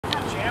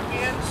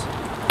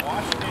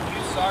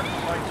Soccer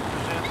would like to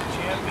present the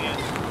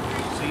champions,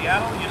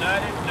 Seattle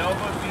United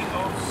Nova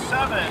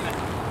V07,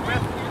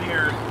 with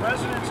their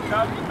President's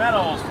Cup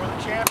medals for the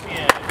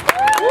champion.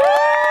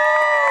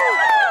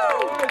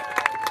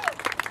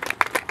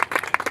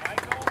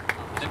 Michael?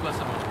 Nicholas.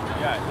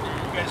 Yeah,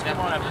 you guys come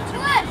on up. The two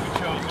we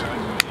chose there.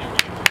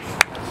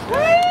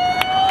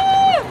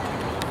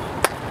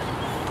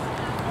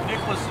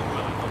 Nicholas and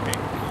Willie. Okay,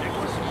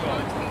 Nicholas and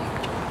Willie.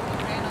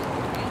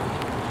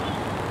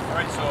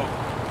 Alright, so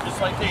just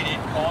like they did,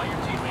 call your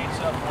teammates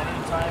up one at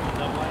a time and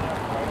they'll line up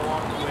right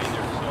along the way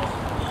there. So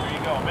there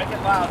you go. Make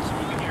it loud so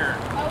we can hear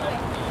it.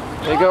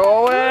 There you go,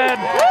 Owen!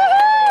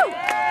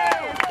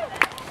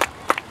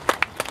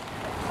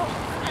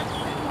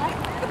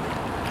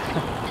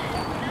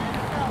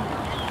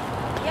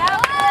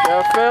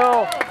 Yeah, Phil!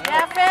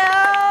 Yeah,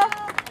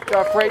 Phil!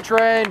 Got Freight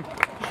Train!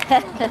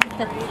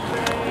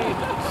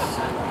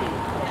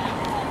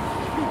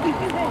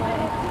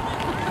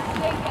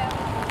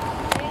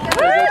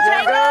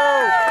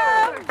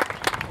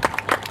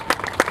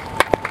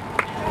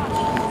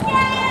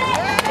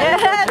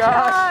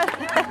 Josh!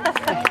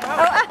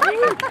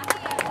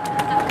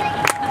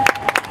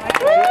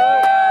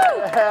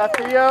 Yeah,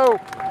 Theo!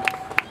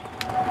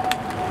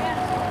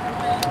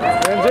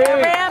 Ramsey!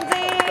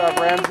 Ramsey! What's up,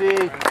 Ramsey?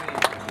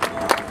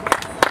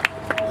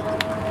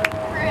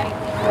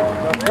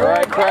 All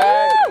right,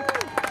 Craig!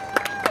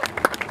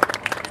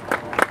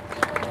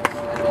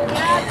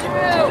 Yeah,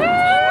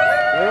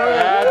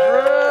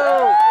 Drew!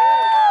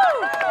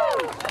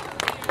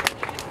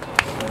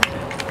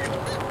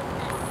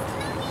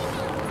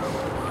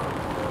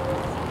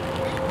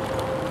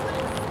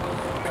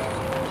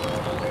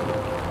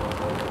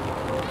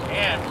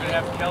 And we're going to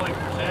have Kelly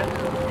present.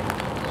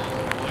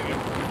 We'll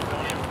give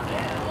Tony and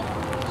Fernand.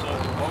 So,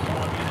 what do you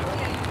want me to do?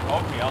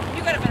 Okay, I'll do it.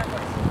 You got a better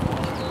voice.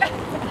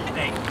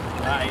 Thank you.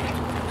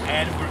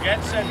 And we're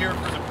getting set here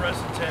for the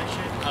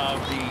presentation of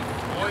the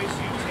Boys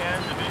U10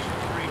 Division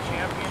III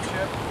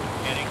Championship.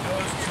 And it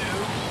goes to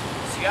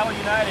Seattle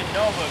United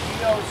Nova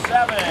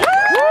V07.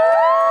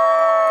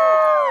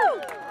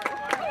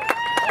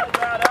 Hold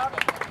that up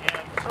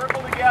and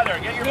circle together.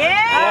 Get your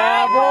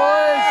Yeah,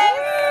 boys!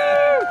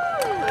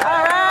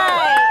 All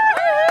right!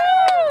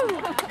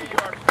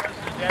 Our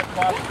president, Dan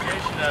Pop,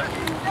 tradition of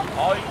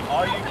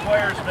all you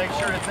players make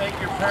sure to thank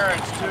your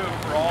parents too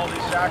for all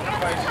these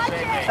sacrifices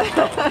they make.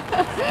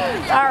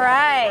 All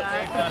right.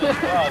 They've done as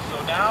well. So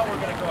now we're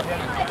going to go ahead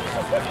and do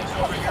some things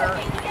over here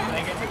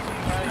and get the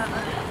team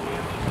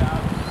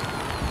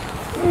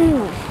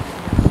out.